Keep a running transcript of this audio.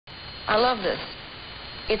I love this.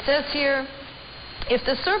 It says here, if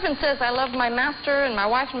the servant says, I love my master and my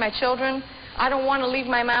wife and my children, I don't want to leave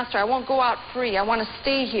my master, I won't go out free, I want to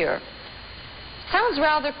stay here. Sounds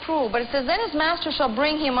rather cruel, but it says, then his master shall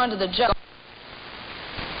bring him under the judge.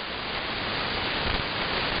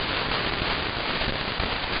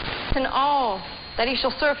 And all that he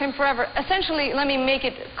shall serve him forever. Essentially, let me make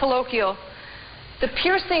it colloquial. The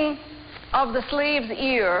piercing of the slave's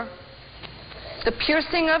ear, the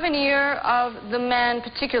piercing of an ear of the man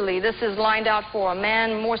particularly, this is lined out for a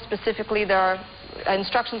man more specifically. There are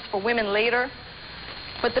instructions for women later.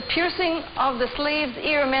 But the piercing of the slave's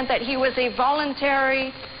ear meant that he was a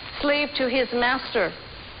voluntary slave to his master.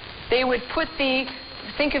 They would put the,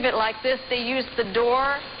 think of it like this, they used the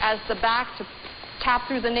door as the back to tap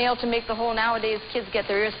through the nail to make the hole. Nowadays, kids get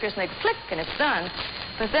their ears pierced and they go click and it's done.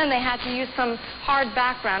 But then they had to use some hard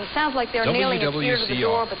background. It sounds like they're nailing his ear to the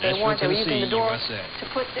door, but they weren't. They were using the door to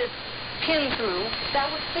put this pin through. That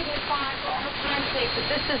would signify for all time's sake that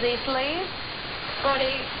this is a slave, but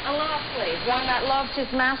a love slave, one that loves his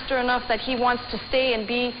master enough that he wants to stay and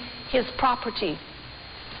be his property.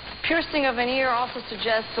 Piercing of an ear also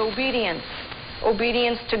suggests obedience.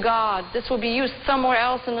 Obedience to God. This will be used somewhere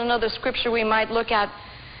else in another scripture we might look at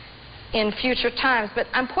in future times. But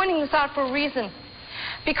I'm pointing this out for a reason.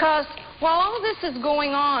 Because while all this is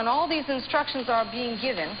going on, all these instructions are being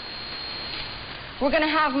given, we're going to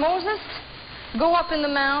have Moses go up in the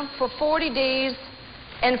mount for 40 days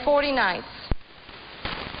and 40 nights.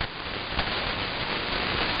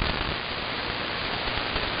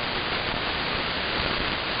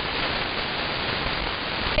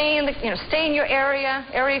 Stay in your area,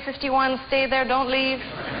 Area 51, stay there, don't leave,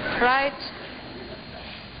 right?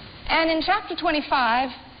 And in chapter 25,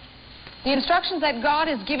 the instructions that God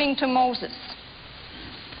is giving to Moses,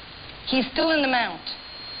 he's still in the mount.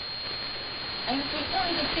 And it's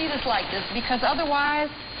important to see this like this, because otherwise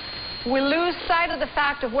we lose sight of the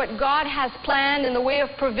fact of what God has planned in the way of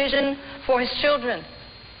provision for his children.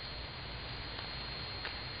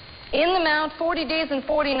 In the mount 40 days and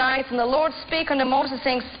 40 nights, and the Lord spake unto Moses,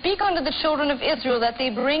 saying, speak unto the children of Israel that they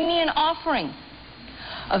bring me an offering.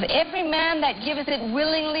 Of every man that giveth it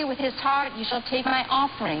willingly with his heart, you shall take my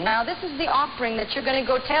offering. Now, this is the offering that you're going to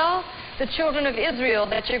go tell the children of Israel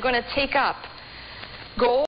that you're going to take up. Gold.